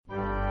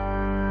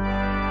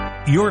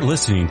You're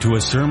listening to a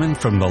sermon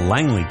from the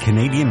Langley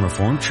Canadian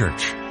Reformed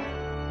Church.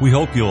 We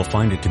hope you'll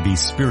find it to be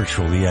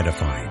spiritually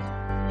edifying.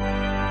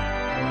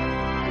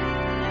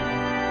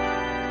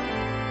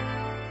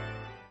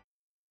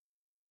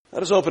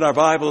 Let us open our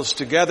Bibles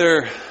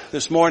together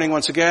this morning.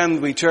 Once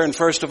again, we turn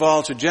first of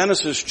all to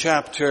Genesis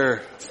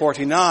chapter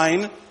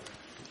 49,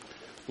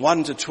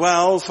 1 to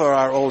 12 for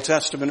our Old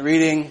Testament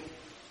reading.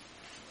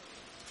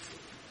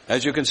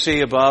 As you can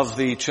see above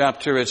the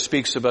chapter, it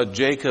speaks about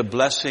Jacob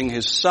blessing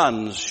his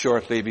sons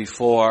shortly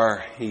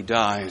before he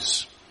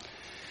dies.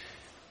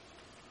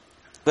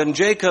 Then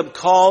Jacob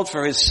called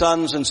for his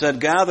sons and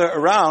said, "Gather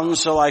around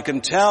so I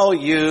can tell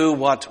you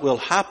what will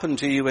happen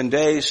to you in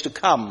days to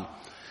come.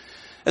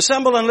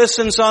 Assemble and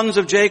listen, sons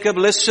of Jacob,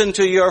 listen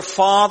to your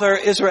father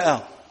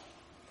Israel.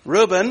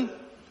 Reuben,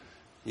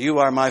 you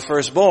are my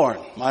firstborn,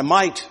 my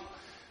might,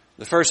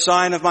 the first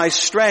sign of my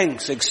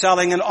strength,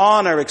 excelling in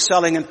honor,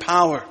 excelling in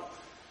power.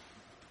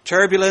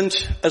 Turbulent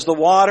as the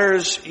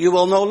waters, you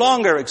will no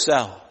longer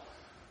excel,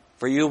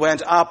 for you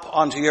went up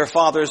onto your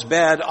father's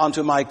bed,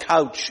 onto my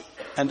couch,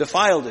 and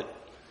defiled it.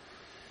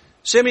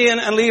 Simeon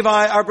and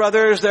Levi are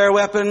brothers, their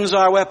weapons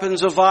are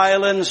weapons of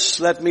violence.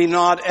 Let me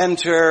not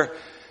enter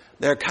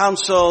their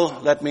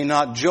council, let me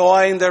not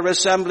join their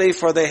assembly,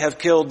 for they have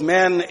killed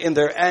men in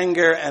their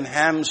anger and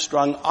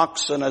hamstrung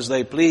oxen as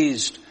they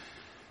pleased.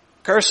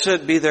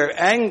 Cursed be their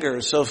anger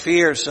so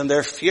fierce and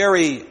their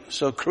fury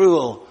so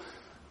cruel.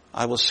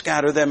 I will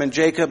scatter them in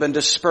Jacob and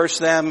disperse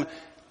them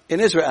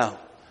in Israel.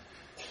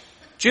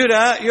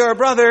 Judah, your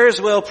brothers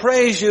will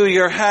praise you.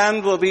 Your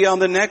hand will be on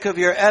the neck of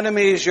your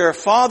enemies. Your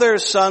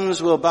father's sons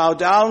will bow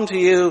down to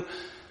you.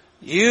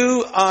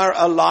 You are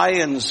a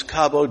lion's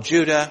cub, O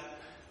Judah.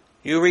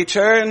 You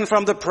return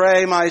from the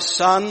prey, my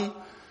son.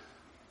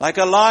 Like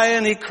a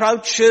lion he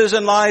crouches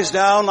and lies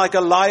down, like a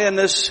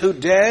lioness who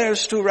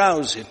dares to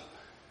rouse him.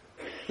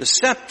 The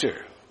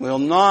scepter will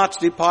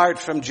not depart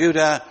from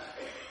Judah,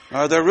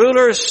 nor the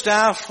ruler's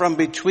staff from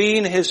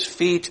between his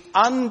feet,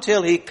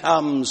 until he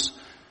comes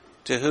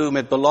to whom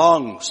it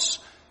belongs,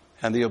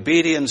 and the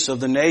obedience of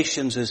the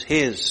nations is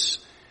his.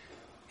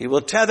 He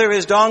will tether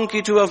his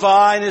donkey to a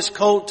vine, his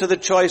colt to the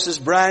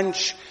choicest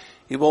branch.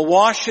 He will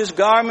wash his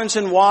garments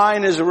in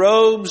wine, his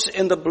robes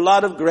in the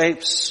blood of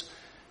grapes.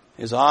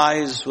 His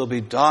eyes will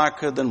be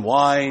darker than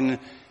wine,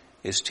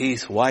 his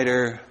teeth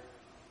whiter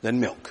than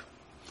milk."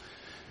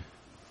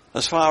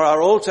 As for our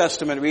Old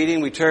Testament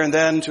reading, we turn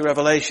then to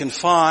Revelation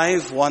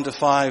 5, 1 to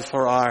 5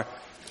 for our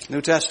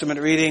New Testament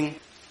reading.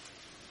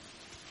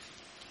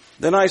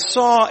 Then I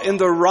saw in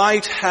the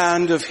right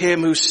hand of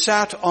him who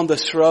sat on the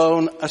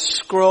throne a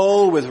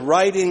scroll with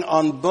writing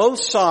on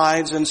both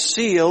sides and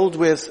sealed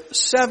with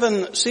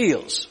 7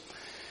 seals.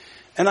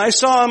 And I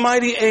saw a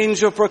mighty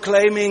angel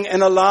proclaiming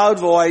in a loud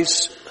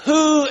voice,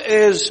 "Who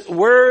is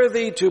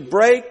worthy to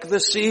break the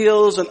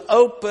seals and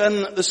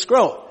open the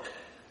scroll?"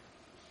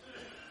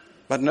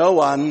 But no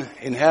one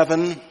in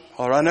heaven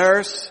or on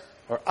earth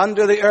or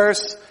under the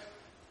earth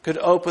could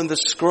open the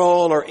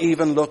scroll or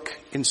even look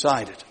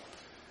inside it.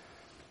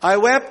 I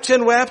wept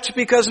and wept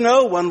because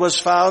no one was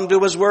found who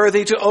was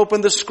worthy to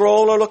open the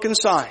scroll or look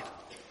inside.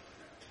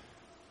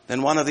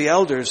 Then one of the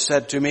elders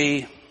said to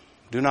me,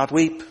 "Do not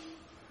weep.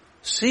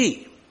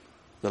 See,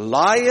 the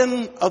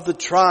Lion of the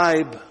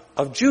tribe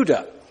of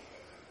Judah,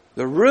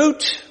 the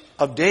Root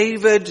of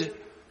David,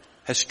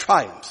 has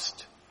triumphed.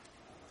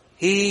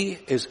 He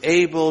is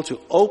able to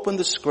open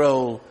the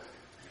scroll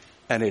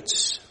and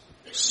its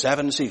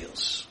 7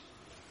 seals."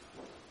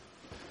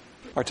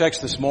 Our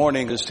text this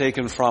morning is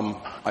taken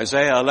from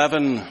Isaiah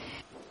 11.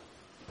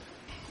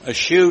 "A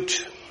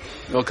shoot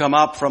will come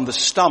up from the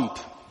stump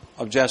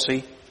of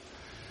Jesse.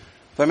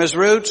 From his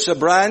roots a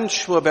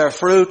branch will bear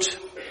fruit.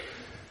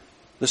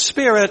 The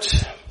Spirit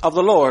of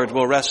the Lord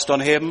will rest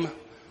on him,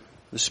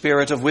 the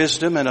Spirit of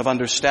wisdom and of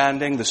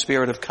understanding, the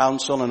Spirit of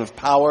counsel and of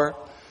power,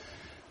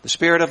 the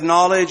Spirit of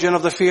knowledge and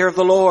of the fear of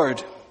the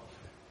Lord.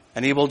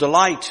 And he will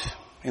delight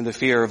in the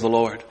fear of the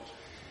Lord.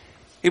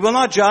 He will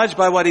not judge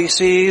by what he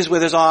sees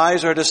with his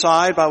eyes or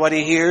decide by what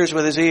he hears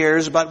with his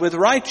ears, but with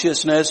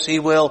righteousness he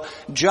will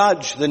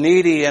judge the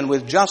needy, and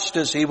with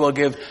justice he will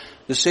give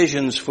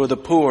decisions for the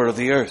poor of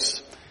the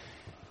earth.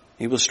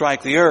 He will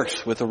strike the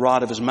earth with the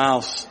rod of his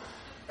mouth.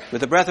 With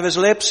the breath of his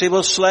lips he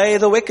will slay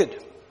the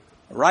wicked.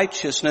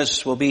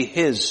 Righteousness will be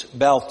his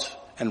belt,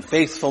 and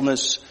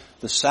faithfulness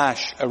the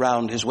sash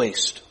around his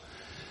waist.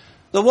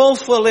 The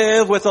wolf will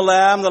live with the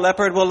lamb, the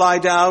leopard will lie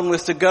down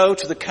with the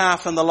goat, the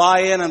calf and the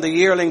lion and the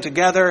yearling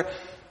together,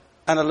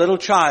 and a little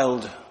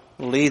child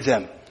will lead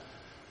them.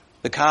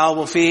 The cow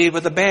will feed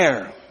with the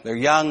bear, their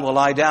young will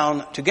lie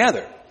down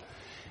together.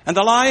 And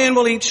the lion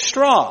will eat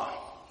straw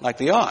like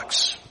the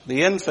ox.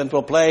 The infant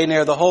will play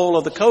near the hole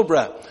of the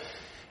cobra,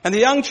 and the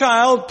young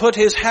child put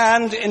his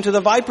hand into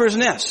the viper's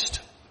nest.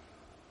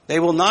 They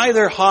will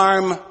neither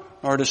harm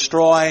nor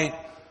destroy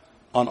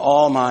on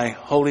all my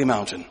holy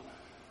mountain.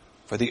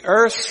 For the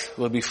earth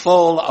will be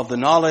full of the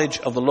knowledge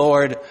of the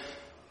Lord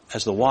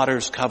as the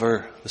waters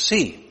cover the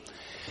sea.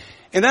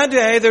 In that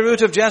day, the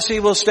root of Jesse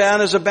will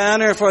stand as a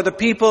banner for the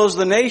peoples.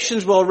 The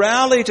nations will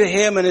rally to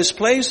him, and his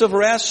place of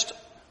rest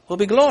will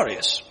be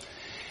glorious.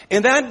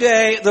 In that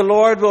day, the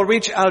Lord will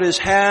reach out his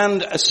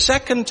hand a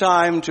second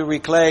time to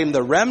reclaim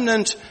the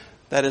remnant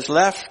that is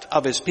left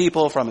of his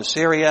people from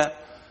Assyria,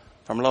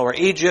 from Lower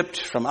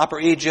Egypt, from Upper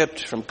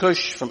Egypt, from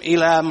Cush, from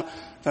Elam,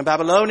 from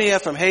Babylonia,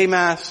 from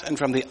Hamath, and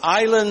from the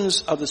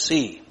islands of the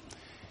sea.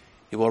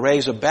 He will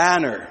raise a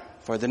banner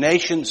for the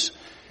nations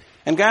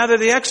and gather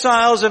the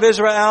exiles of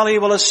Israel. He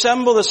will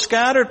assemble the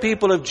scattered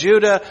people of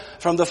Judah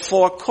from the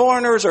four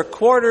corners or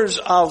quarters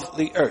of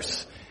the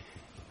earth.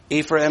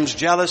 Ephraim's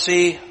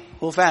jealousy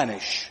will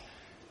vanish,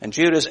 and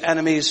Judah's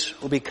enemies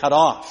will be cut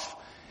off.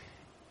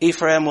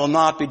 Ephraim will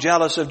not be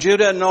jealous of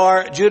Judah,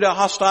 nor Judah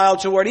hostile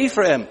toward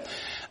Ephraim.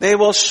 They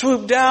will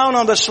swoop down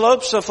on the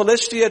slopes of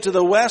Philistia to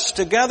the west.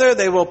 Together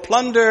they will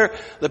plunder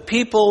the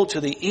people to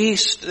the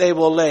east. They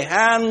will lay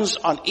hands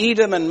on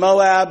Edom and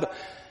Moab,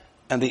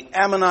 and the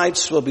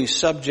Ammonites will be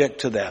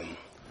subject to them.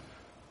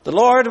 The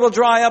Lord will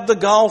dry up the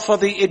gulf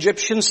of the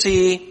Egyptian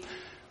sea.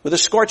 With a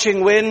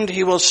scorching wind,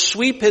 he will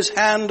sweep his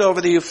hand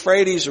over the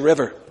Euphrates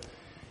River.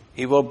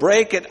 He will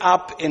break it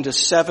up into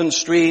 7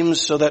 streams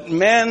so that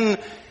men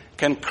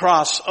can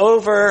cross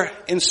over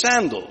in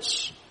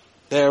sandals.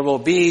 There will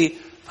be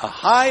a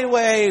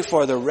highway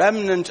for the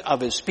remnant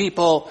of his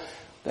people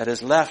that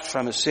is left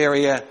from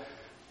Assyria,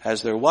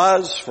 as there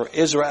was for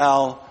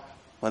Israel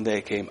when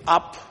they came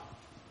up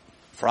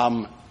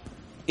from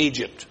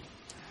Egypt.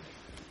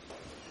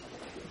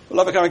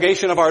 Beloved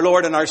congregation of our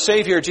Lord and our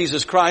Savior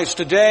Jesus Christ,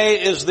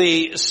 today is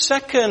the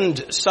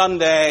second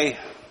Sunday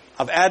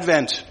of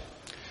Advent.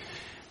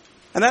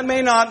 And that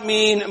may not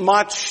mean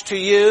much to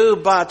you,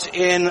 but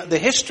in the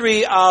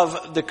history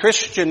of the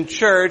Christian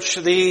church,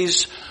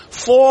 these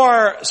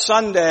 4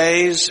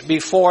 Sundays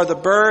before the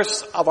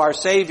birth of our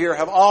Savior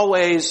have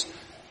always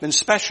been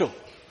special.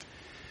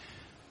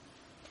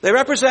 They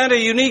represent a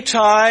unique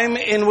time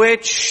in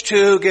which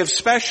to give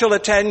special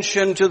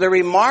attention to the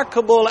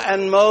remarkable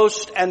and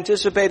most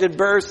anticipated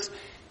birth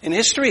in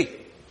history.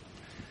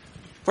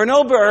 For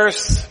no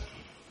birth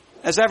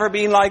has ever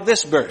been like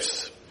this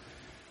birth.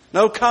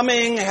 No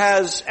coming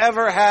has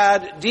ever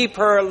had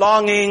deeper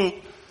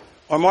longing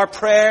or more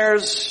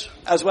prayers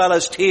as well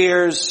as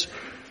tears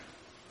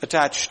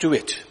attached to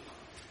it.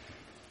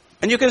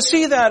 And you can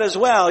see that as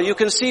well. You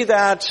can see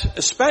that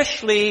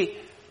especially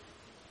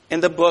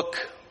in the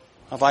book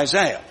of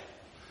Isaiah.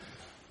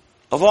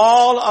 Of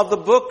all of the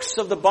books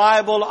of the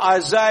Bible,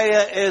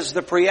 Isaiah is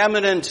the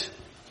preeminent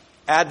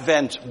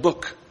Advent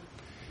book.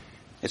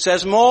 It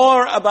says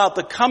more about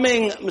the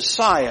coming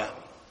Messiah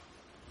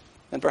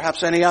than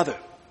perhaps any other.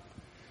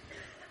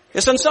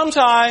 Yes, and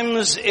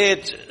sometimes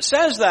it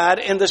says that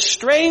in the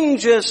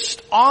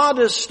strangest,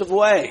 oddest of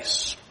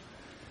ways.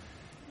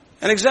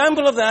 An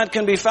example of that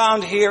can be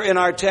found here in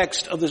our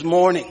text of this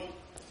morning.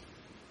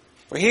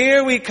 For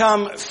here we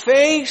come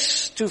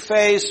face to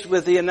face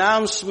with the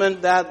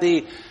announcement that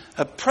the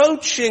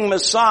approaching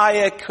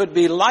Messiah could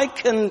be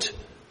likened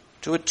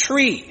to a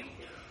tree,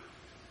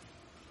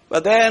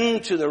 but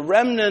then to the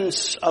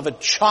remnants of a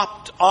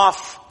chopped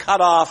off,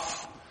 cut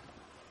off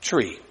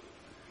tree.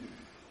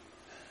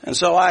 And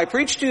so I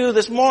preach to you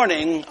this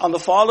morning on the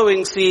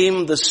following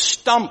theme, the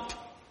stump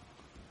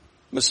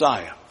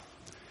Messiah.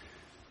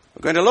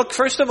 We're going to look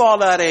first of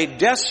all at a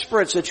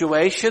desperate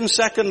situation,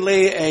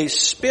 secondly a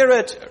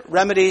spirit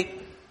remedy,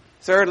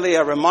 thirdly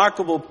a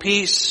remarkable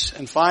peace,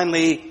 and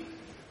finally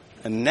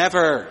a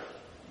never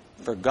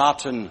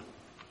forgotten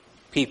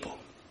people.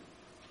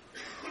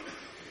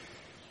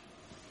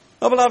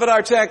 Oh, beloved,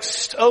 our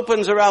text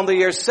opens around the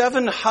year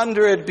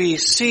 700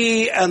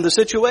 BC, and the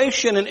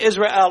situation in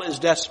Israel is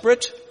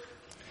desperate.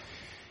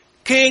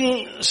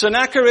 King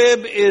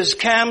Sennacherib is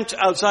camped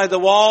outside the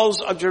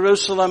walls of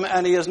Jerusalem,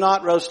 and he is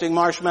not roasting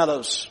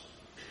marshmallows.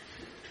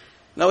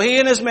 No, he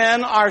and his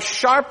men are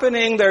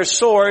sharpening their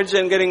swords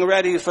and getting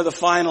ready for the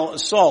final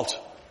assault.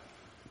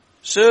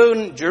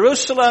 Soon,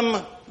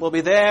 Jerusalem will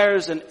be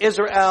theirs, and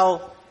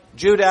Israel,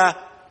 Judah,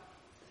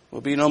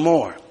 will be no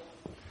more.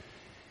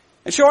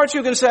 In short,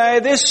 you can say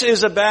this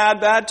is a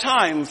bad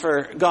time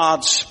for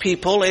God's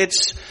people.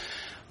 It's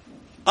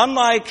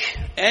unlike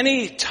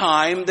any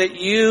time that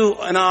you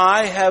and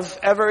I have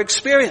ever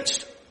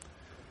experienced.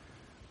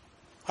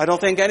 I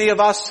don't think any of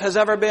us has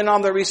ever been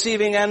on the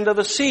receiving end of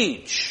a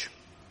siege.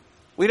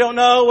 We don't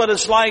know what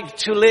it's like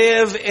to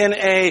live in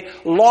a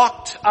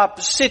locked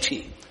up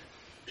city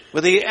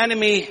with the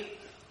enemy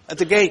at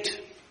the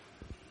gate,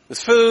 with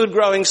food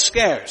growing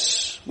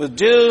scarce, with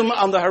doom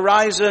on the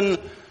horizon,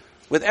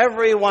 with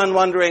everyone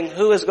wondering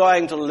who is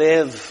going to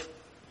live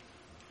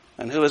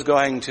and who is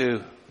going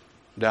to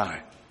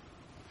die.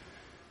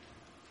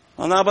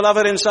 Well, now,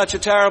 beloved, in such a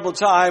terrible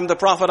time, the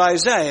prophet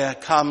Isaiah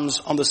comes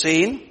on the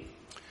scene.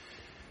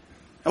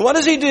 And what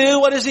does he do?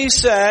 What does he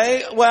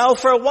say? Well,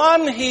 for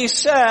one, he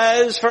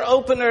says, for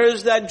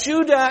openers, that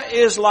Judah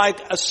is like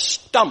a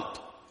stump.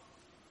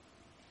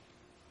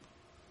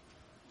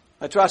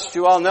 I trust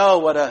you all know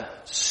what a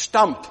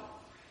stump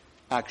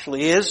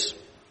actually is.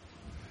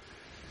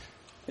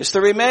 It's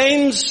the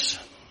remains,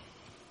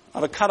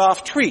 of a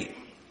cut-off tree.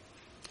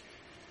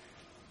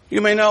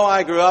 You may know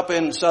I grew up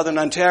in southern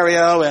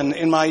Ontario, and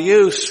in my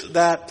youth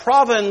that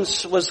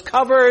province was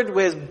covered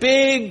with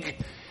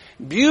big,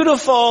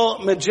 beautiful,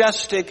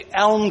 majestic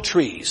elm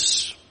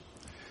trees.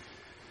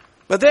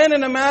 But then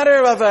in a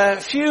matter of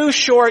a few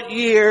short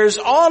years,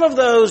 all of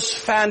those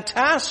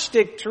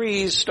fantastic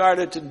trees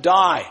started to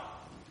die.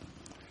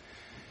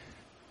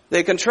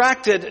 They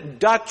contracted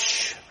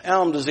Dutch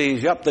elm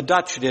disease. Yep, the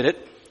Dutch did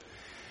it.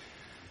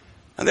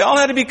 And they all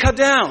had to be cut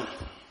down.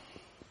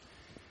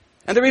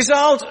 And the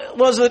result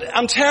was that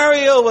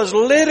Ontario was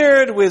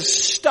littered with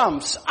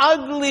stumps,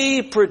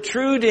 ugly,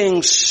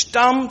 protruding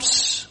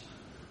stumps,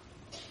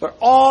 were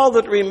all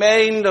that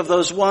remained of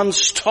those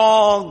once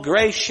tall,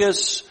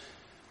 gracious,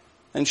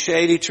 and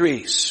shady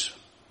trees.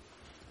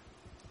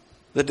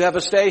 The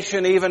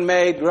devastation even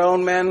made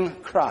grown men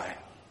cry.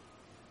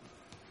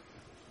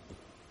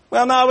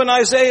 Well, now in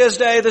Isaiah's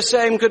day, the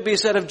same could be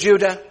said of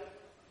Judah.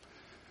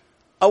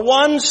 A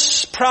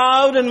once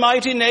proud and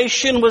mighty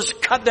nation was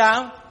cut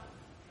down,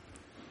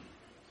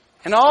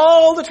 and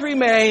all that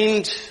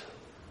remained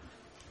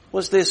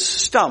was this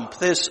stump,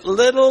 this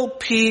little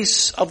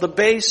piece of the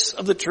base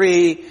of the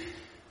tree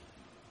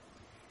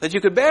that you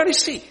could barely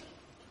see.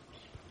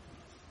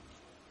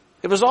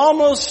 It was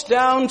almost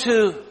down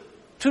to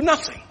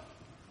nothing,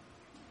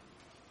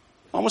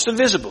 almost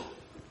invisible.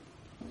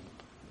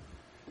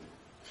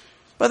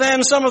 But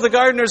then some of the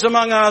gardeners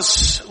among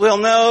us will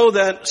know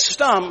that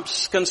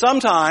stumps can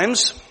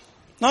sometimes,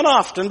 not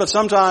often, but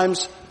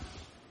sometimes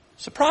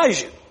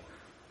surprise you.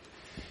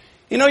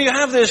 You know, you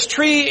have this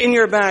tree in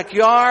your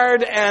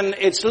backyard and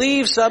its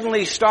leaves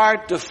suddenly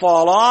start to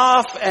fall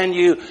off, and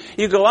you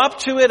go up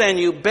to it and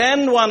you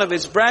bend one of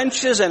its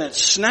branches and it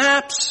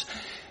snaps,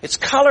 its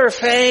color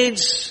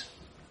fades.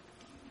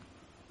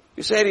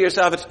 You say to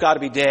yourself, it's got to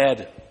be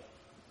dead.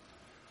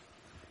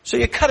 So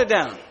you cut it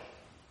down.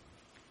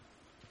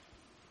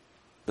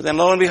 But then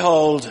lo and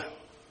behold,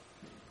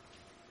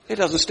 it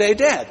doesn't stay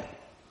dead.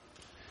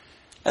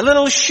 A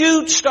little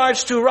shoot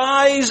starts to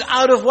rise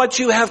out of what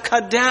you have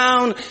cut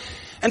down,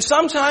 and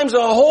sometimes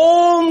a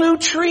whole new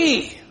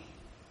tree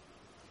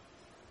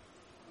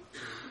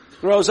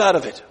grows out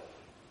of it.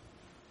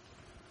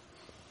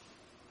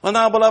 Well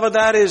now, beloved,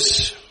 that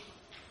is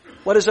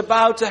what is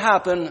about to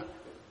happen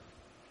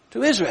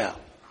to Israel.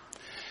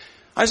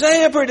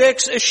 Isaiah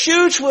predicts a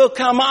shoot will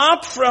come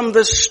up from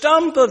the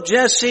stump of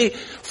Jesse.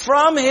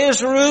 From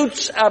his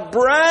roots a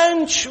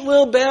branch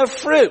will bear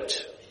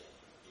fruit.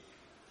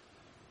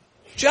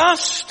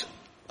 Just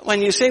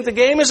when you think the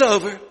game is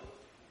over,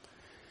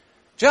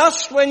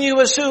 just when you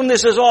assume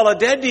this is all a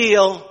dead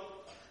deal,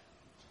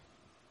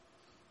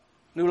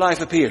 new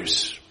life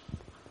appears.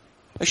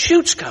 A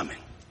shoot's coming.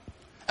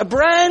 A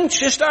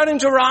branch is starting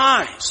to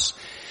rise.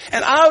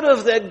 And out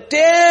of the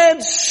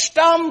dead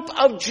stump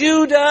of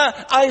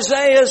Judah,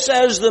 Isaiah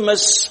says the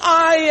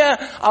Messiah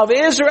of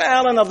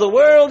Israel and of the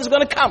world is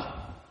going to come.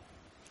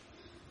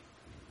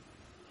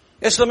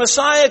 Yes, the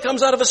Messiah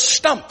comes out of a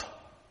stump.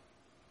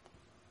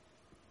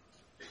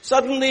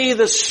 Suddenly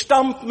the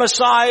stump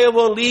Messiah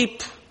will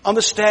leap on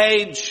the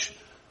stage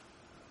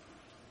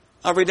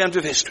of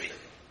redemptive history.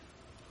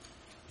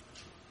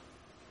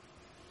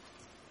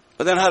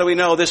 But then how do we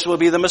know this will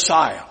be the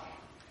Messiah?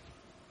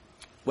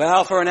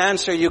 Well, for an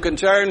answer, you can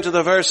turn to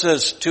the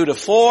verses 2 to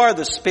 4.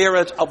 The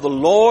Spirit of the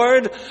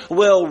Lord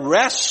will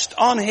rest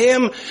on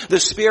him. The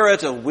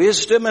Spirit of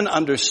wisdom and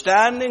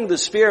understanding. The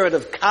Spirit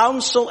of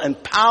counsel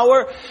and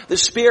power. The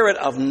Spirit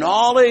of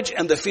knowledge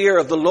and the fear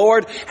of the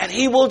Lord. And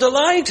he will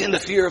delight in the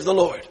fear of the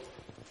Lord.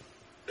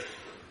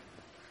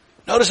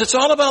 Notice it's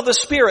all about the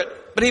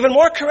Spirit. But even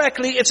more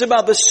correctly, it's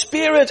about the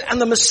Spirit and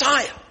the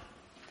Messiah.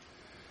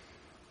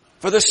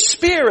 For the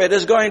Spirit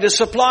is going to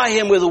supply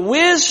him with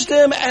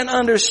wisdom and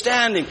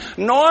understanding.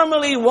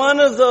 Normally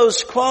one of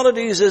those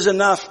qualities is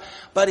enough,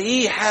 but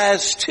he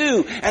has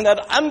two. And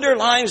that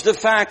underlines the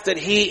fact that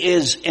he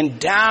is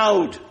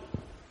endowed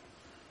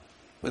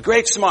with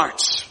great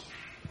smarts.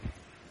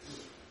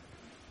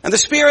 And the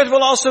Spirit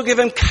will also give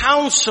him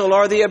counsel,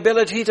 or the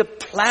ability to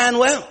plan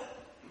well.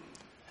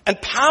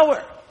 And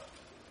power,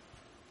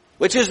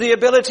 which is the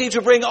ability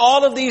to bring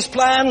all of these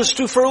plans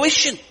to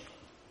fruition.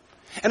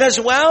 And as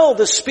well,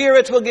 the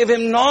Spirit will give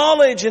him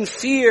knowledge and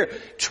fear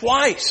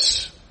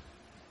twice.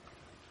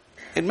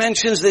 It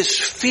mentions this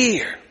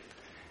fear,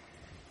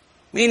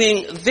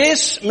 meaning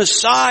this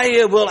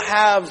Messiah will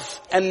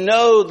have and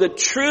know the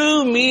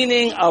true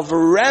meaning of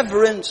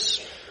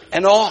reverence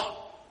and awe.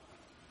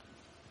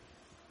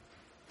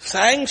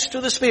 Thanks to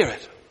the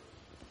Spirit,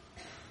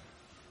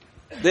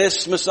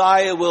 this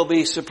Messiah will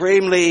be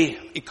supremely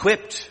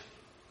equipped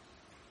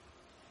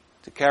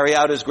to carry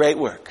out his great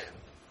work.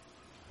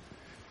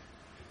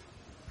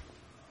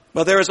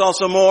 But there is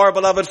also more,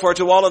 beloved, for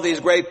to all of these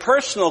great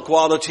personal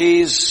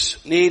qualities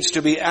needs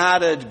to be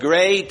added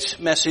great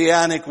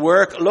messianic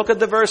work. Look at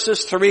the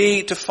verses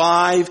 3 to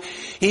 5.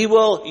 He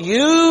will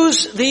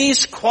use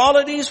these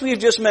qualities we've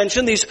just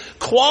mentioned, these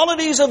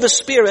qualities of the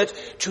Spirit,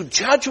 to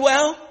judge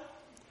well,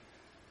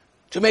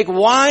 to make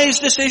wise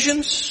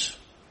decisions,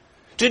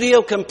 to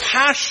deal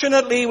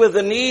compassionately with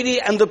the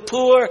needy and the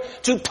poor,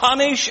 to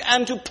punish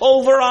and to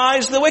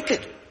pulverize the wicked.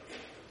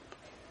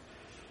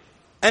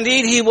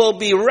 Indeed, he will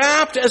be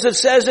wrapped, as it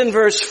says in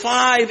verse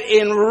 5,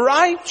 in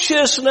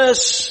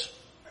righteousness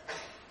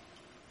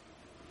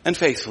and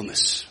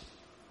faithfulness.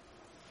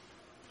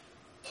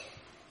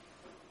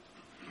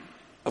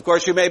 Of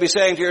course, you may be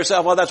saying to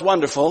yourself, well, that's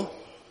wonderful.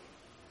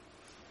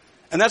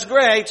 And that's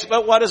great,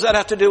 but what does that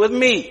have to do with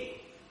me?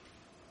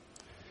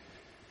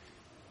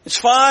 It's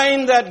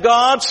fine that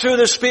God, through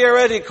the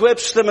Spirit,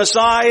 equips the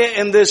Messiah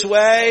in this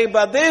way,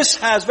 but this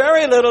has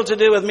very little to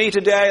do with me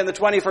today in the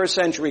 21st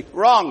century.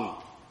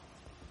 Wrong.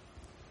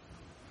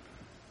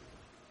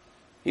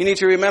 You need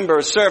to remember,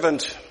 a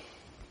servant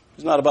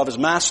is not above his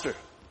master.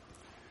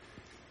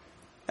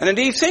 And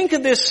indeed, think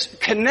of this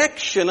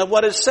connection of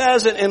what it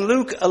says in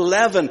Luke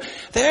 11.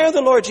 There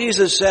the Lord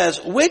Jesus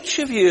says, which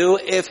of you,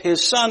 if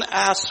his son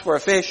asks for a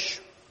fish,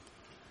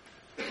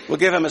 will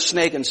give him a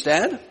snake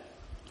instead?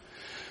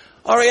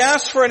 Or he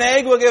asks for an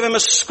egg, will give him a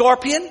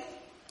scorpion?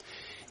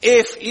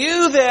 If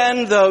you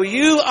then, though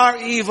you are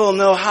evil,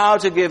 know how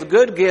to give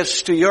good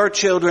gifts to your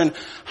children,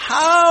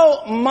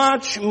 how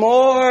much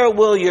more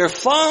will your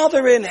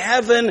Father in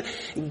heaven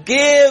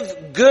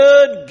give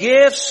good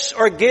gifts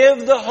or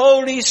give the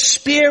Holy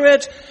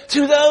Spirit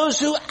to those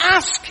who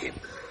ask him?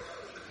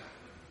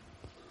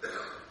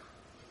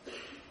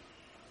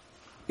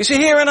 You see,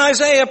 here in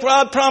Isaiah,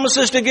 God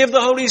promises to give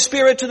the Holy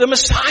Spirit to the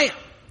Messiah.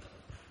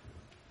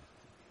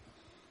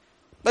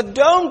 But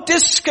don't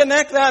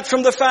disconnect that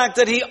from the fact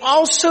that he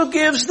also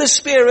gives the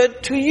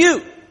Spirit to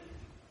you.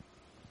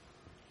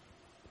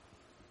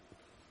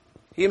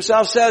 He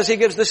himself says he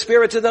gives the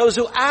Spirit to those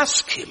who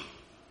ask him.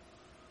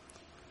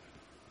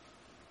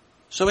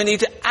 So we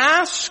need to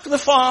ask the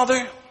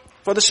Father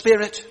for the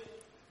Spirit.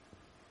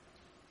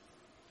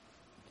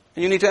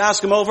 And you need to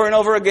ask him over and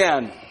over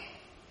again.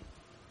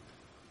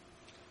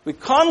 We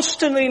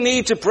constantly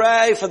need to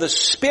pray for the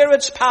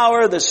Spirit's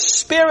power, the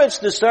Spirit's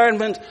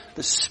discernment,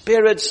 the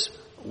Spirit's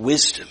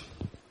wisdom.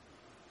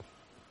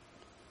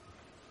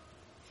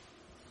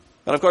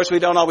 But of course we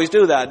don't always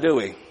do that, do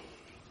we?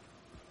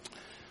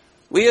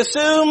 We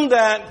assume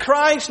that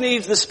Christ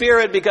needs the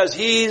Spirit because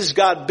he's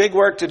got big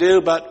work to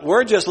do, but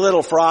we're just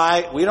little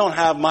fry. We don't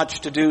have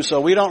much to do, so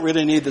we don't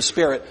really need the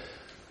Spirit.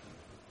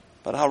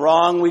 But how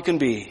wrong we can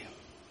be.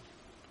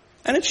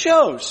 And it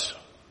shows.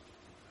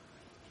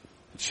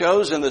 It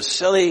shows in the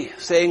silly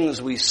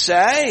things we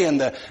say, in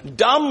the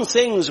dumb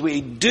things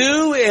we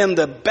do, in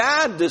the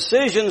bad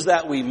decisions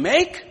that we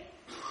make.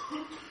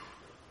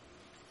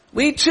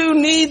 We too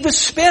need the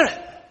Spirit.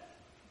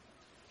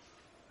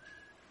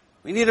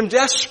 We need him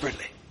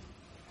desperately.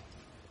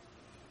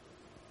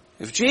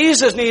 If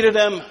Jesus needed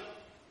him,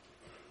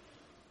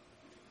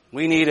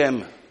 we need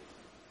him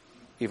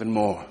even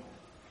more.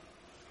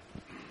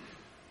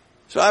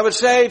 So I would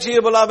say to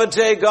you, beloved,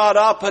 take God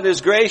up at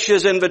his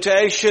gracious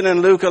invitation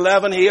in Luke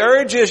 11. He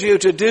urges you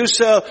to do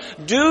so.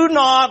 Do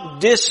not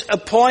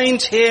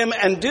disappoint him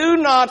and do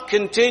not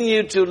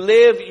continue to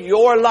live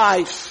your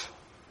life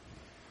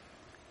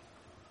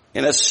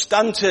in a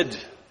stunted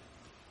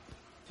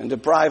and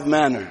deprived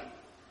manner.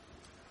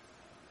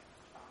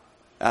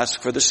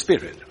 Ask for the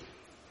Spirit.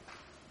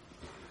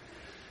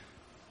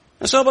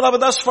 And so,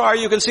 beloved, thus far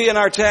you can see in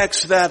our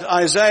text that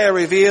Isaiah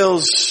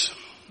reveals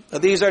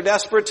that these are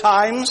desperate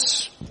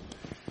times,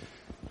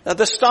 that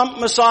the stump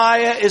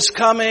Messiah is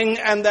coming,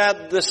 and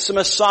that this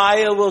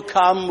Messiah will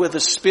come with the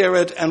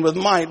Spirit and with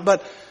might.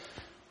 But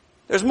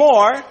there's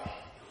more.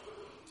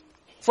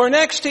 For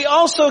next he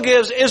also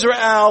gives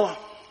Israel,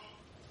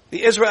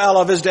 the Israel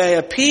of his day,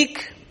 a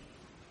peek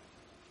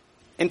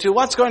into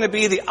what's going to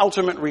be the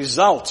ultimate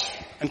result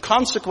and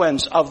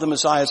consequence of the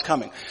Messiah's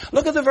coming.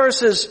 Look at the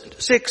verses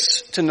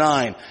 6 to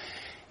 9.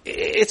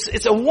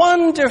 It's a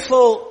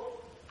wonderful,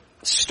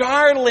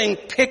 startling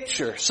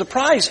picture,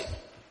 surprising.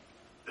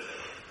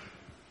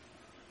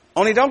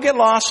 Only don't get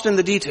lost in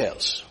the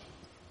details.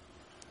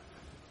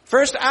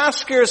 First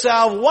ask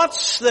yourself,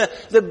 what's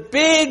the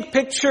big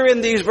picture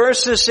in these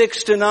verses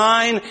 6 to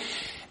 9?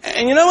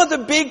 And you know what the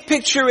big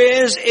picture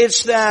is?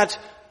 It's that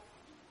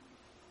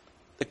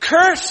the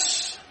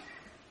curse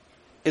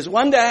is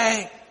one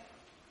day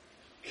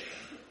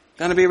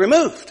going to be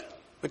removed.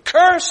 The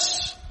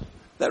curse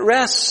that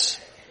rests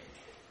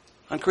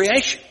on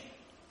creation.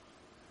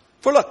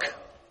 For look,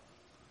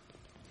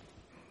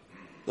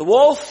 the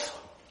wolf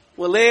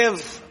will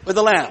live with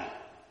the lamb.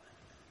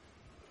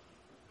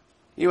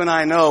 You and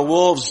I know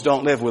wolves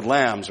don't live with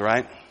lambs,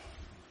 right?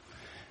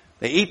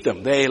 They eat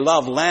them. They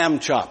love lamb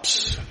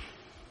chops.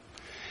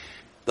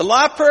 The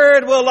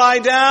leopard will lie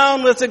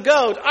down with the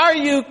goat. Are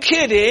you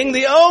kidding?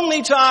 The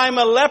only time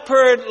a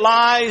leopard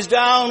lies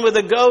down with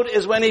a goat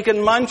is when he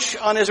can munch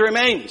on his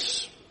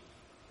remains.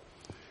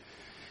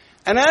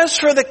 And as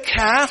for the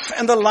calf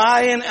and the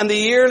lion and the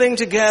yearling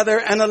together,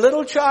 and a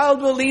little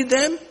child will lead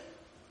them?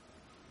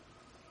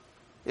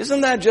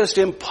 Isn't that just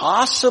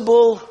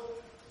impossible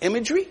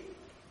imagery?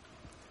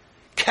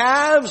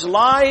 Calves,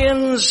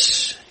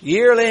 lions,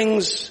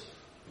 yearlings,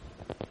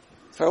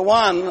 for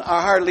one,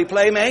 are hardly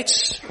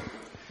playmates.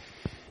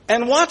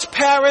 And what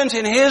parent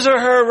in his or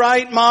her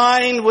right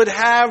mind would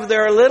have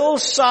their little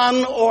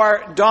son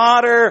or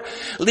daughter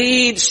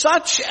lead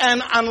such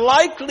an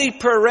unlikely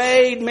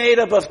parade made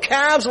up of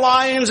calves,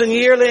 lions, and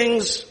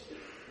yearlings?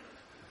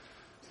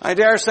 I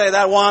dare say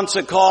that wants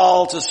a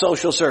call to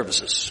social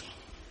services.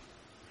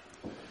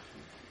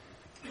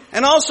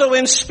 And also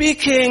in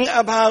speaking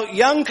about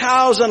young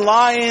cows and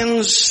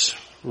lions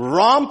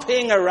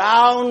romping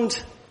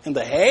around in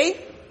the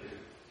hay,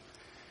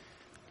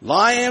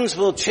 lions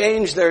will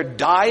change their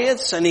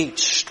diets and eat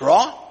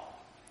straw.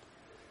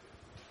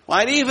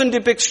 Why, it even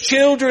depicts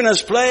children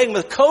as playing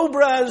with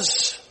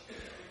cobras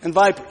and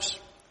vipers.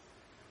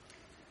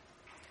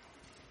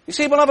 You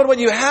see, beloved, what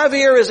you have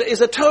here is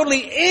a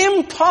totally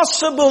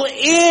impossible,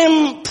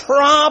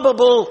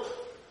 improbable,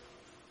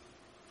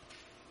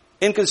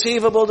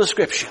 inconceivable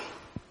description.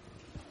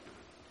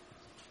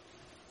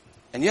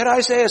 And yet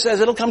Isaiah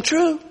says it'll come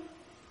true.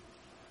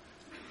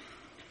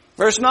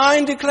 Verse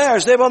 9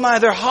 declares, they will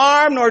neither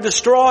harm nor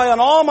destroy on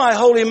all my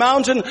holy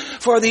mountain,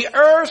 for the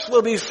earth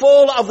will be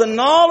full of the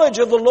knowledge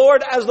of the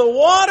Lord as the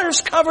waters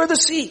cover the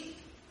sea.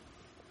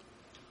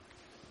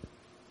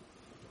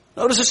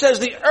 Notice it says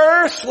the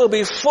earth will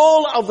be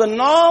full of the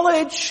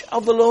knowledge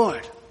of the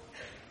Lord.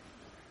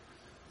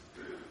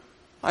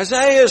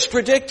 Isaiah is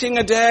predicting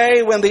a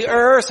day when the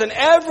earth and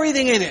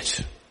everything in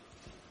it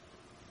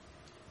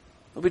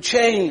will be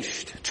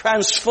changed,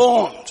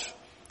 transformed.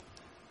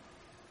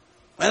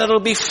 When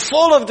it'll be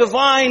full of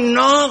divine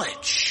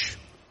knowledge.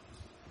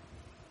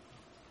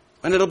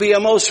 When it'll be a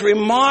most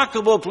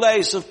remarkable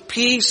place of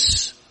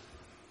peace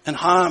and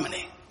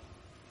harmony.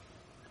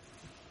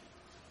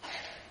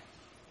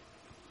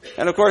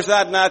 And of course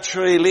that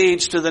naturally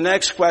leads to the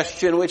next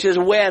question, which is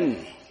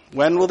when?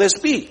 When will this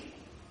be?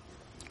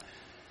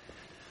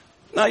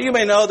 Now you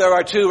may know there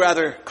are two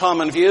rather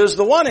common views.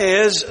 The one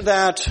is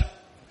that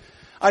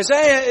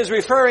Isaiah is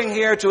referring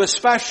here to a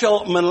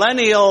special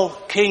millennial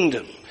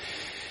kingdom.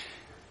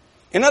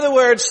 In other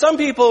words, some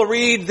people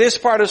read this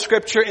part of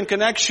Scripture in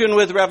connection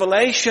with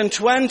Revelation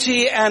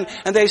 20 and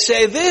they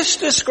say this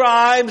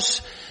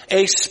describes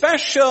a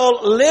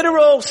special,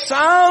 literal,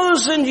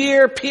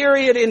 1,000-year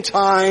period in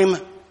time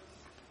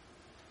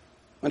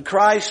when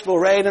Christ will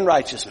reign in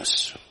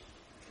righteousness.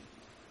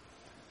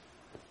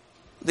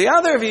 The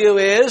other view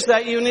is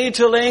that you need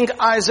to link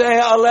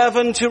Isaiah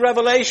 11 to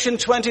Revelation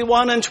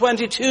 21 and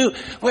 22,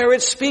 where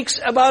it speaks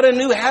about a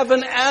new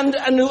heaven and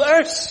a new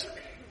earth.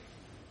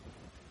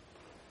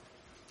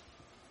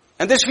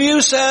 And this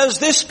view says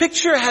this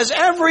picture has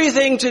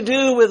everything to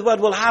do with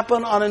what will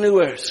happen on a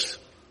new earth.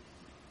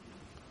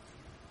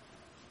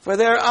 For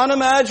there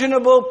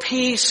unimaginable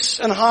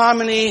peace and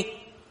harmony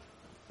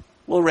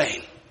will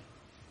reign.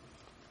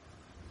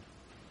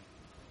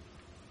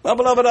 Well,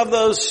 beloved, of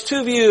those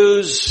two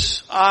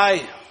views,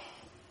 I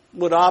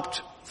would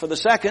opt for the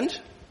second.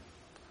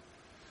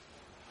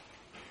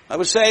 I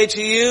would say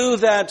to you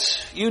that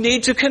you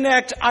need to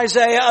connect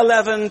Isaiah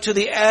 11 to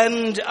the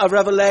end of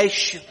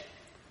Revelation.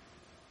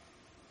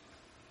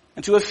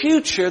 And to a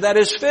future that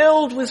is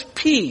filled with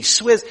peace,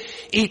 with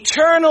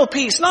eternal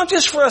peace, not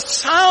just for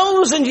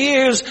 1,000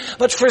 years,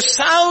 but for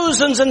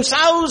thousands and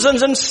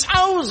thousands and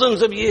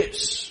thousands of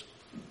years.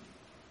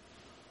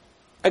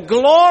 A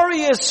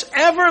glorious,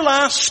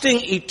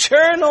 everlasting,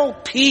 eternal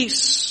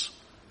peace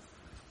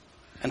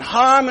and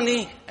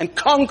harmony and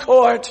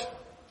concord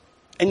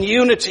and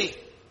unity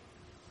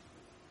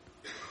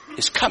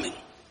is coming.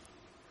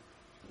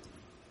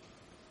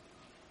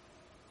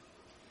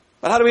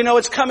 But how do we know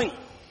it's coming?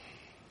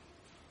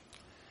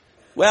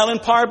 Well, in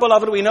part,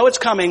 beloved, we know it's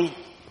coming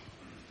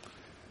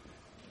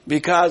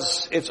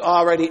because it's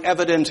already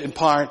evident in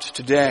part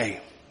today.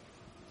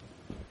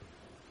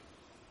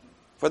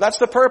 For that's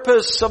the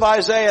purpose of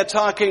Isaiah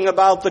talking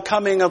about the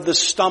coming of the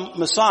stump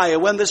Messiah.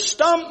 When the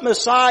stump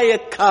Messiah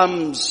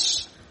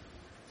comes,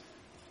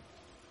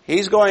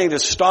 he's going to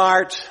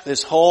start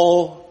this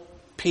whole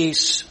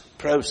peace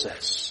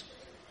process.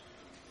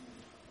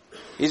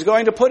 He's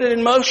going to put it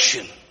in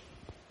motion.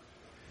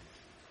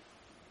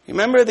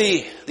 Remember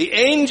the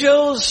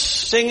angels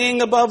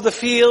singing above the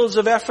fields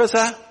of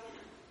Ephrathah?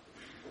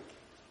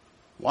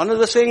 One of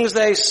the things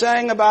they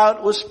sang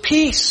about was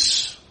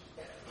peace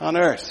on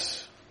earth.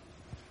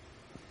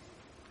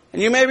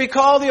 And you may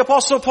recall the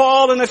Apostle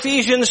Paul in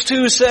Ephesians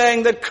 2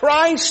 saying that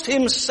Christ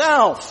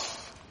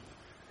himself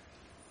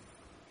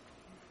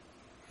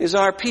is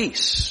our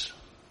peace.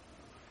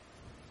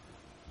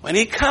 When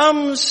he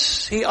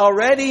comes, he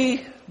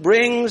already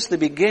brings the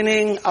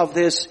beginning of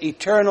this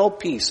eternal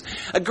peace.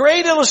 A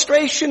great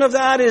illustration of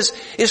that is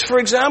for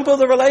example,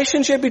 the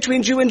relationship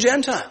between Jew and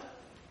Gentile.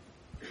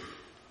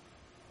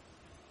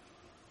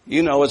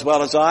 You know as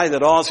well as I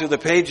that all through the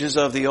pages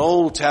of the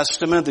Old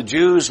Testament, the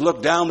Jews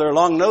looked down their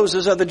long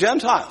noses at the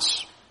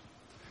Gentiles.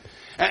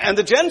 And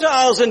the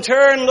Gentiles in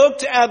turn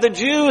looked at the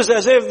Jews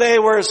as if they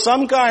were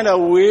some kind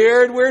of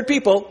weird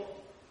people.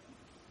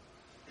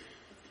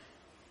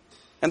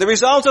 And the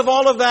result of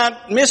all of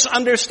that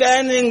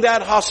misunderstanding,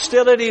 that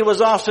hostility,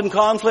 was often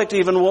conflict,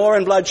 even war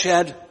and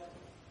bloodshed.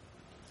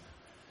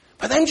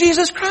 But then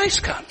Jesus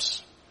Christ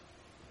comes.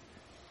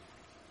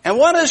 And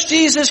what does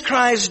Jesus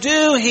Christ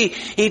do?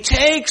 He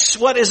takes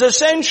what is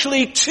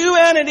essentially two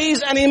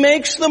entities and he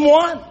makes them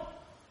one.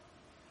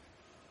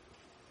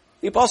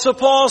 The Apostle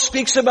Paul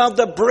speaks about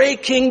the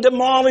breaking,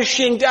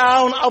 demolishing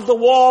down of the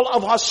wall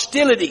of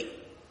hostility.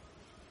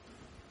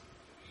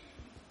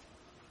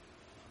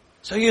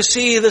 So you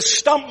see, the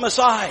stump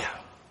Messiah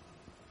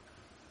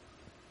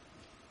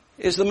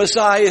is the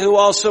Messiah who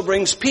also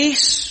brings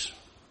peace.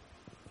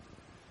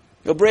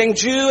 He'll bring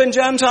Jew and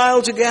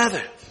Gentile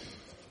together.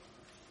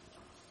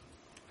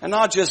 And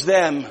not just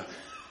them.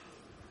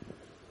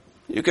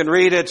 You can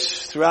read it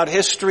throughout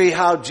history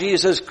how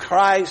Jesus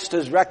Christ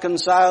has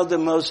reconciled the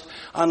most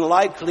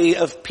unlikely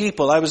of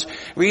people. I was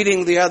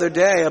reading the other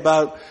day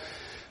about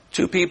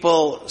two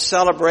people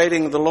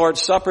celebrating the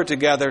Lord's Supper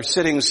together,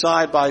 sitting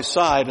side by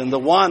side, and the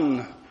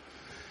one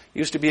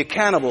used to be a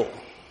cannibal.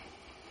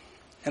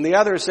 And the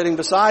other sitting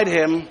beside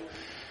him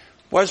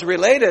was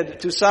related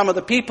to some of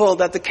the people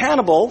that the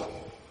cannibal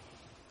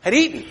had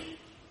eaten.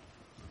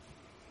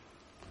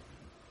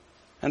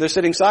 And they're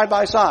sitting side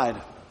by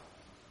side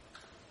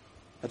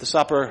at the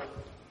supper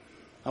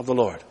of the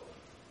Lord.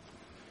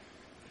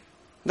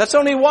 That's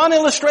only one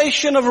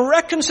illustration of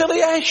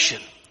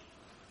reconciliation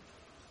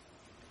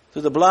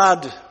through the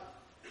blood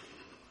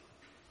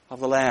of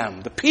the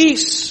Lamb. The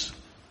peace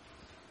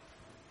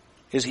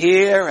is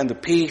here and the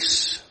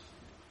peace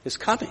is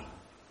coming.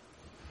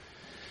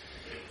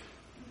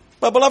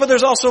 But beloved,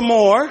 there's also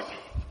more.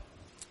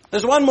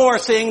 There's one more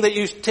thing that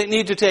you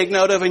need to take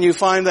note of, and you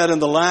find that in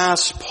the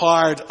last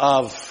part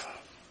of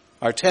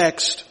our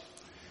text.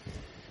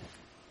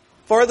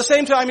 For at the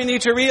same time, you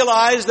need to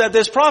realize that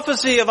this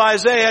prophecy of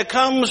Isaiah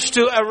comes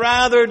to a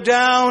rather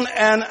down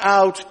and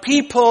out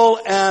people,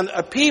 and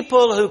a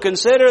people who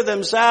consider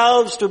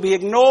themselves to be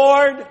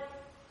ignored,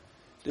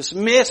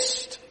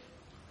 dismissed,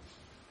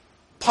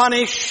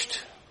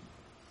 punished,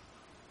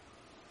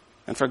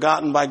 and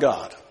forgotten by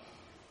God.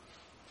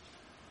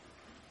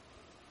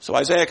 So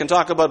Isaiah can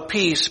talk about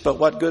peace, but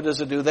what good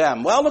does it do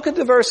them? Well, look at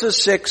the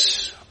verses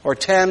 6 or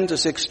 10 to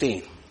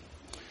 16.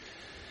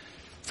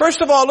 First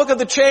of all, look at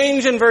the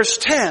change in verse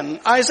 10.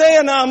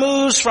 Isaiah now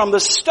moves from the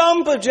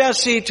stump of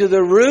Jesse to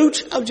the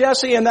root of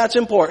Jesse, and that's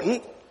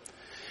important.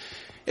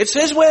 It's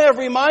his way of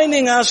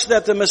reminding us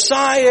that the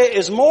Messiah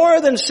is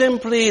more than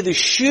simply the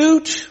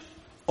shoot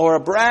or a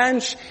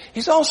branch.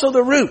 He's also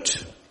the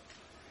root.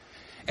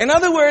 In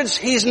other words,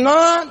 he's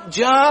not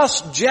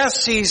just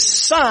Jesse's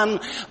son,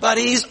 but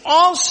he's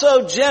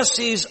also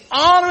Jesse's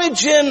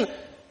origin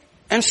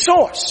and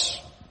source.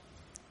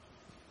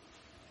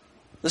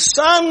 The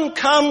son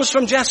comes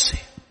from Jesse.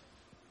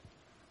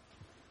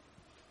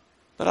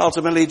 But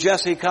ultimately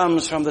Jesse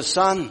comes from the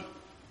son.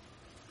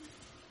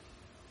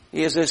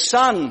 He is his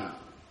son.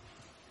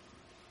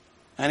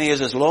 And he is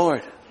his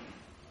Lord.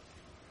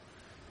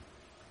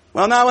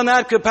 Well, now in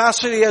that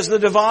capacity as the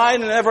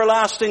divine and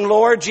everlasting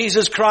Lord,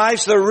 Jesus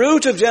Christ, the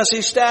root of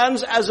Jesse,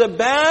 stands as a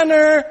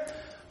banner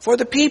for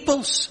the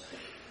peoples.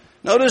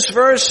 Notice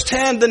verse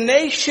 10, the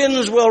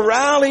nations will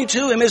rally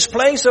to him. His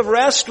place of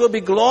rest will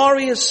be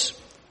glorious.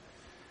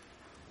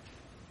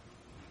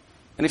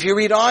 And if you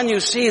read on, you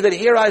see that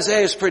here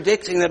Isaiah is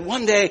predicting that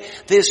one day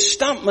this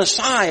stump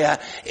Messiah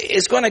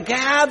is going to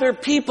gather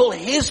people,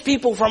 his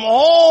people, from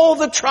all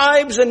the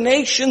tribes and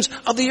nations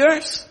of the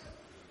earth.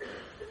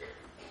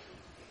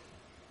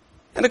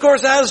 And of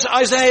course, as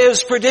Isaiah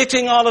is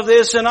predicting all of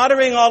this and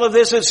uttering all of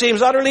this, it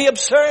seems utterly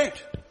absurd.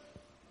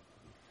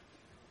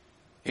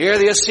 Here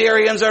the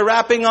Assyrians are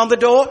rapping on the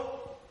door.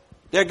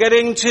 They're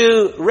getting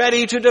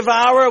ready to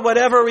devour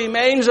whatever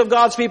remains of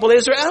God's people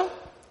Israel.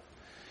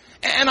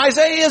 And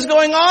Isaiah is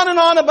going on and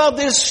on about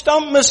this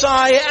stump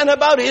Messiah and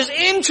about his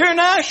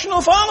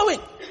international following.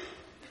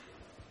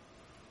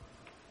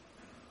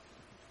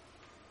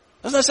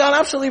 Doesn't that sound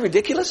absolutely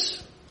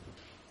ridiculous?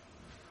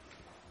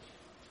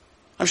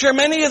 I'm sure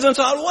many of them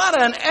thought, what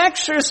an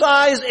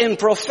exercise in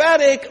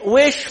prophetic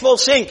wishful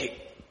thinking.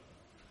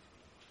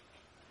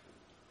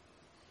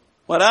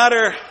 What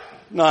utter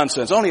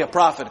nonsense. Only a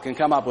prophet can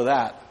come up with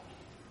that.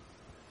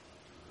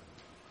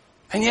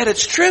 And yet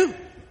it's true.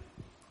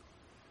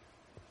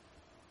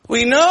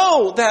 We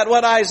know that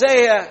what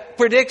Isaiah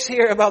predicts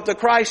here about the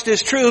Christ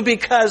is true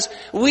because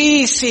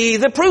we see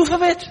the proof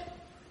of it.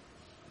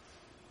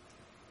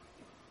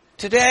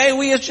 Today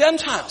we as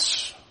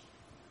Gentiles,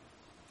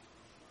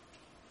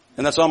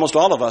 and that's almost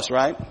all of us,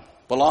 right,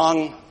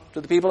 belong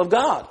to the people of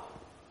God.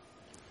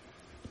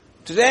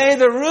 Today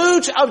the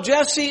root of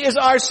Jesse is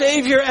our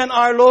Savior and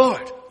our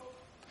Lord.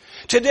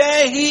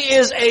 Today he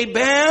is a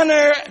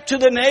banner to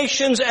the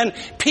nations, and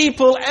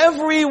people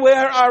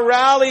everywhere are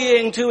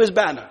rallying to his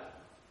banner.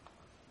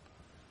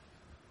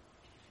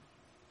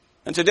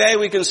 And today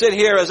we can sit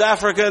here as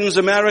Africans,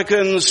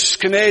 Americans,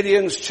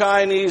 Canadians,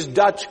 Chinese,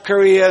 Dutch,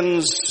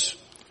 Koreans,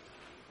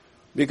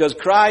 because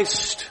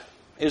Christ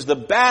is the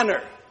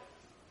banner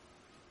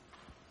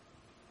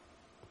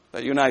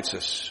that unites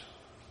us.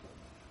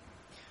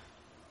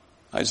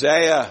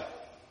 Isaiah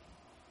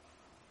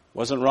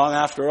wasn't wrong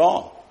after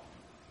all.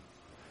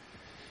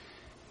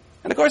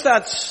 And of course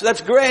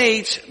that's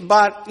great,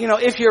 but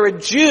if you're a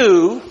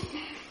Jew,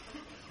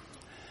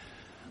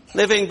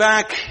 Living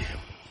back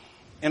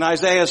in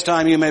Isaiah's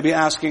time, you may be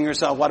asking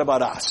yourself, what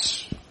about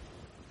us?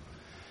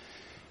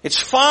 It's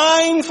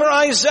fine for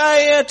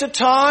Isaiah to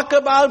talk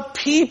about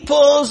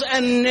peoples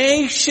and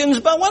nations,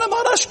 but what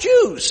about us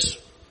Jews?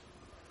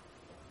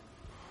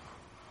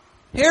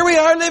 Here we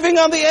are living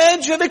on the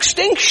edge of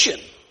extinction.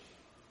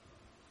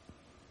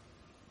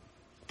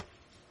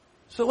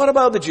 So what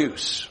about the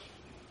Jews?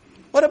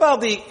 What about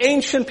the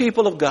ancient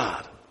people of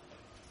God?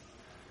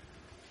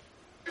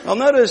 Well,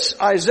 notice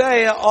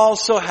Isaiah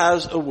also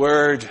has a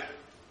word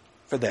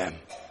for them.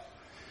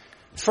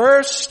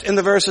 First, in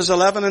the verses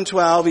 11 and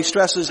 12, he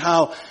stresses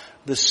how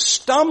the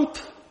stump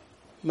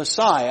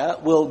Messiah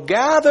will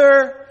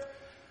gather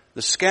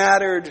the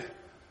scattered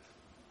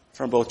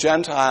from both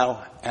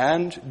Gentile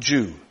and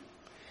Jew.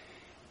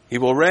 He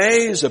will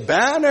raise a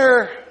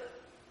banner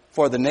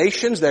for the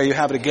nations, there you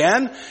have it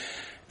again,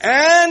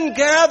 and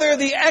gather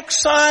the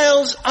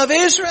exiles of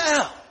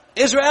Israel.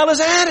 Israel is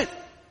added.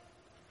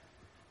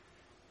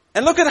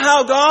 And look at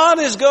how God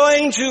is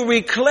going to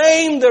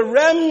reclaim the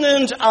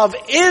remnant of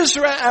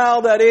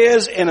Israel that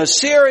is in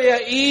Assyria,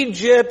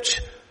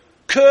 Egypt,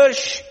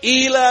 Cush,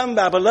 Elam,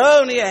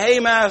 Babylonia,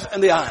 Hamath,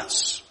 and the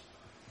Isles.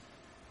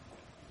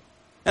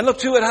 And look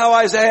to it how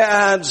Isaiah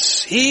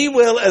adds, he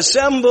will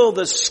assemble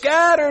the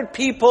scattered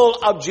people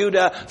of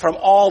Judah from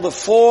all the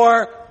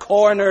four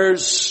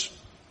corners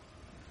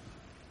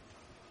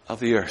of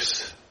the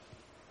earth.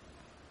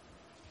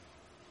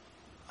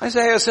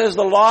 Isaiah says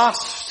the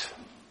lost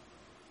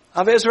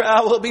of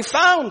Israel will be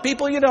found.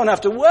 People, you don't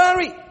have to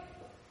worry.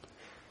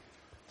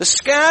 The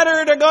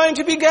scattered are going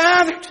to be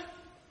gathered.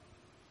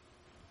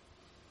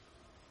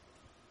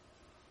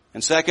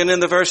 And second, in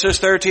the verses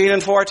 13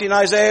 and 14,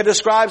 Isaiah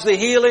describes the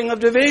healing of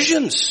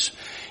divisions.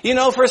 You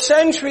know, for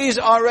centuries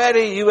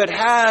already you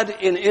had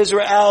in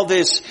Israel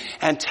this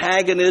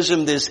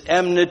antagonism, this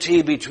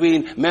enmity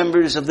between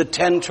members of the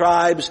 10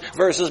 tribes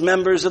versus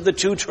members of the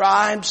 2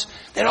 tribes.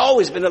 They'd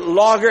always been at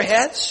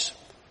loggerheads.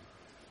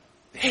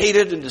 They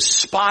hated and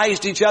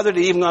despised each other.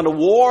 They even gone to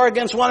war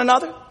against one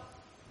another.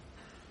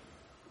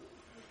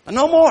 But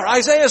no more.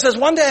 Isaiah says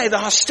one day the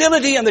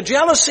hostility and the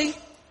jealousy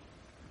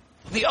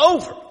will be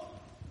over.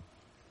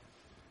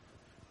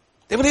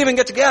 They will even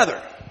get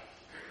together.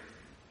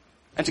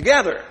 And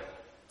together,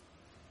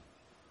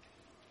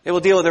 they will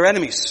deal with their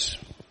enemies.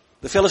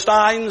 The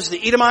Philistines,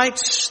 the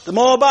Edomites, the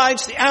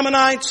Moabites, the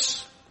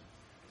Ammonites.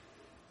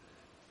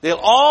 They'll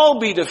all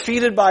be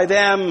defeated by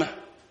them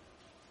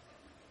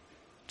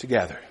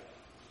together.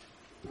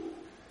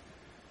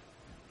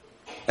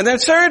 And then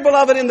third,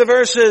 beloved, in the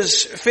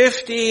verses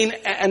 15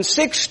 and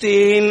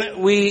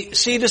 16, we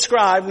see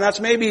described, and that's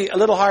maybe a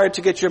little hard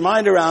to get your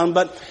mind around,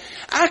 but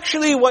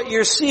actually what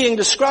you're seeing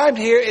described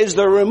here is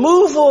the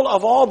removal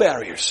of all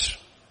barriers.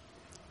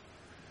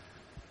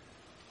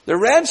 The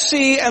Red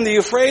Sea and the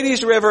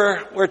Euphrates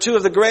River were 2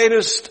 of the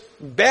greatest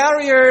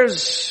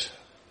barriers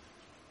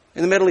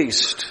in the Middle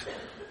East.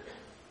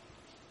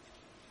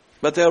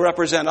 But they'll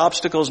represent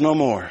obstacles no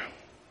more.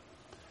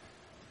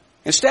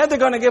 Instead, they're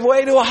going to give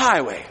way to a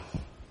highway.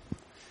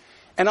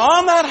 And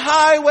on that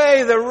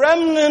highway, the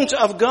remnant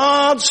of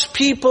God's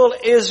people,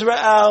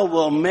 Israel,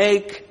 will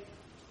make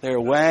their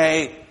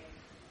way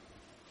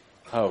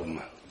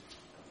home.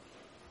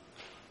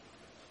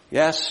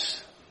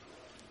 Yes,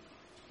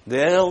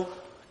 they'll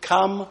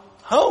come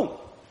home.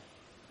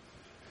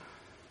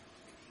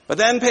 But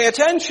then pay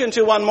attention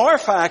to one more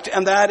fact,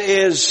 and that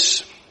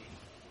is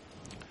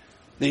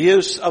the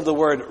use of the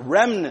word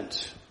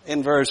remnant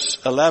in verse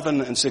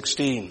 11 and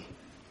 16.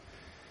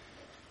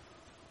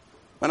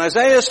 When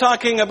Isaiah is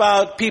talking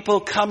about people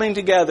coming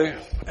together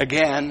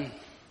again,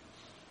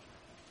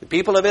 the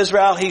people of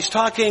Israel, he's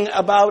talking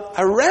about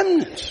a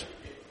remnant.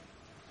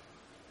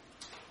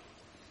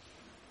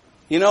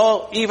 You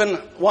know, even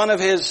one of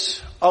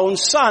his own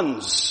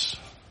sons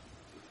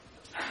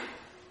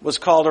was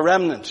called a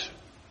remnant.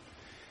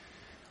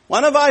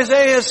 One of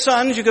Isaiah's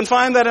sons, you can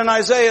find that in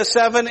Isaiah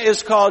 7,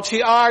 is called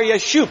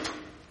Shear-Yashub,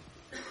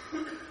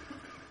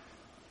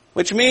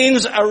 which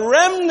means a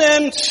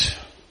remnant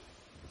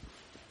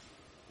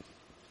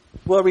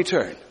will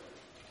return.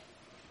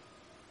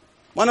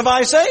 One of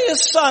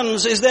Isaiah's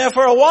sons is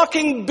therefore a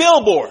walking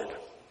billboard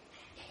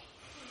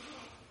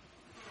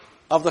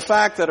of the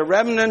fact that a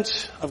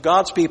remnant of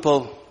God's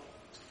people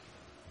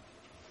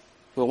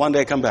will one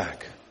day come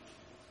back.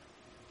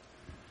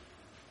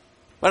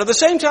 But at the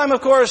same time,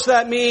 of course,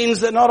 that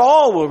means that not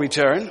all will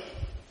return.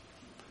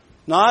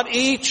 Not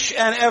each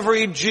and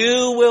every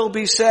Jew will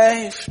be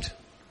saved.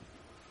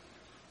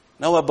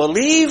 No, a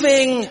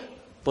believing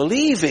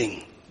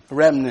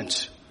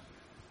remnant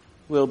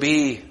will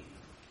be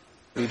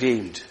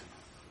redeemed.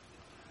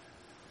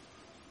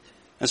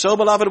 And so,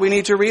 beloved, we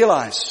need to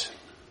realize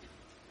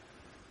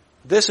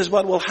this is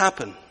what will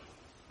happen.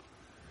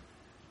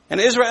 And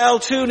Israel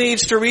too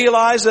needs to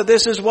realize that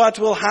this is what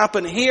will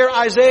happen. Here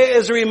Isaiah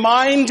is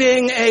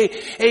reminding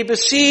a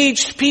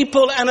besieged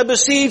people and a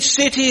besieged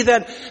city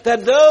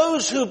that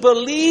those who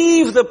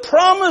believe the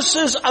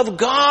promises of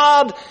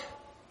God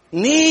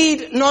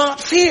need not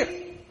fear.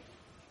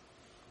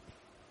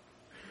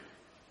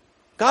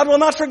 God will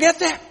not forget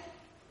them.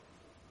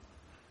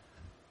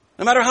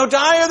 No matter how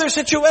dire their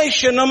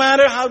situation, no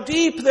matter how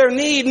deep their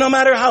need, no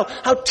matter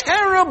how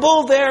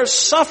terrible their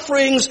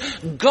sufferings,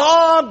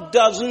 God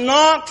does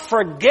not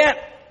forget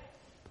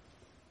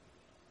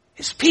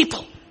His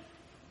people.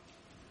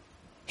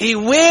 He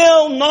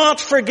will not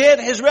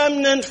forget His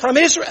remnant from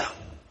Israel.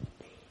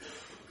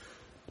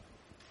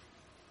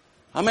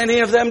 How many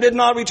of them did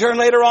not return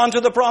later on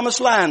to the promised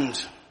land?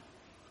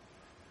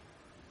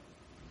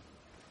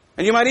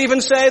 And you might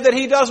even say that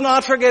He does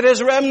not forget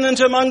His remnant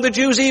among the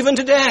Jews even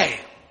today.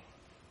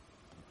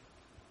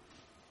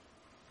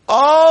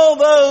 All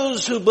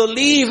those who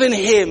believe in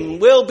Him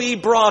will be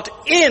brought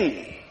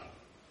in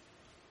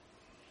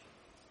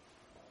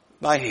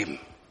by Him.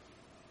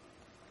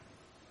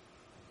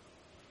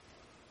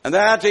 And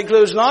that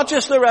includes not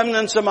just the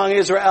remnants among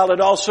Israel, it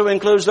also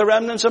includes the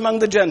remnants among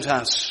the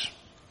Gentiles.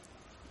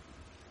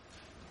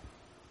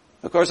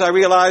 Of course, I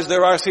realize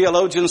there are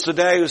theologians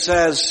today who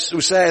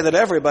say that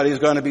everybody's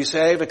going to be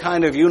saved, a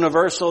kind of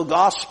universal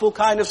gospel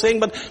kind of thing,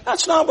 but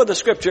that's not what the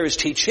Scripture is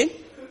teaching.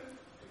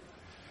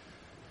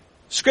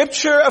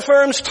 Scripture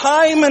affirms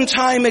time and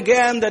time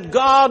again that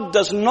God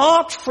does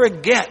not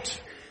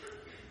forget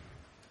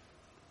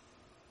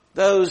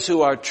those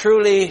who are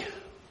truly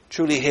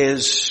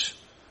His,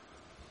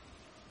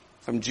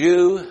 from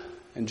Jew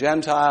and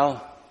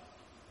Gentile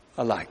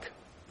alike.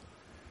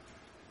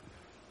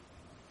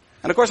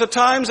 And of course, at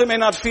times it may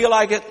not feel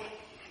like it.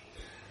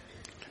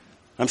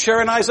 I'm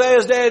sure in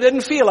Isaiah's day it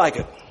didn't feel like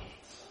it.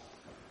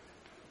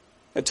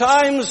 At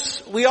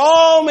times we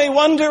all may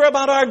wonder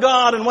about our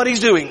God and what He's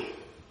doing.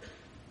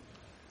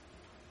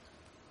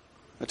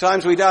 At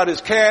times we doubt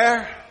His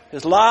care,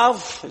 His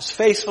love, His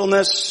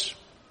faithfulness,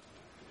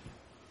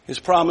 His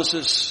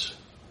promises.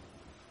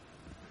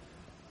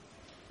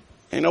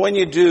 You know, when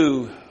you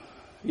do,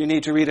 you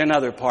need to read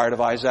another part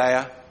of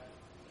Isaiah.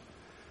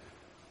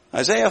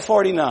 Isaiah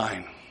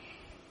 49.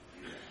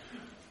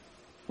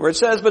 Where it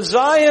says, "But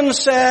Zion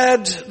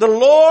said, the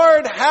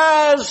Lord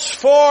has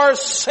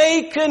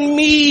forsaken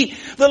me.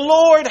 The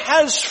Lord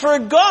has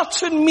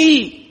forgotten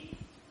me."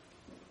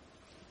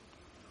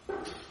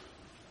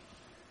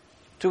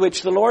 To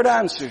which the Lord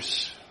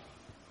answers,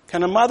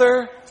 "Can a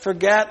mother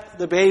forget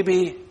the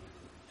baby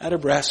at her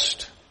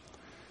breast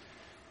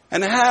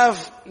and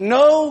have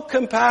no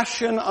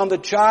compassion on the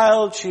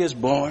child she has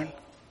borne?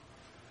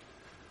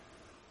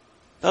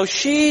 Though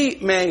she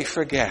may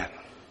forget,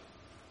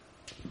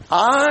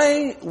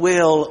 I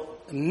will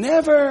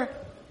never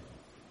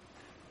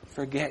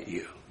forget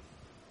you.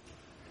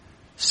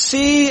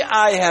 See,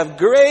 I have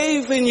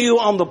graven you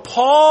on the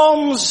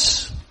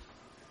palms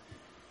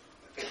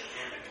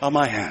of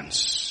my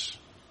hands."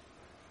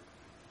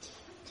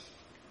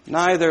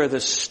 Neither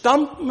the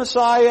stump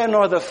Messiah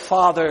nor the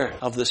father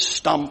of the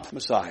stump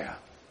Messiah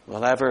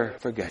will ever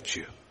forget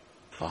you.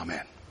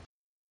 Amen.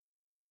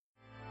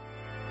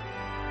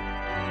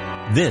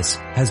 This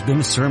has been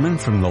a sermon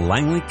from the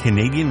Langley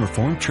Canadian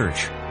Reformed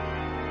Church.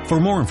 For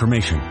more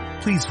information,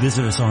 please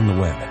visit us on the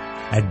web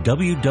at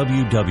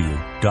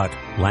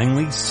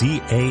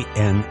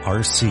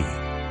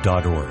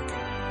www.langleycanrc.org.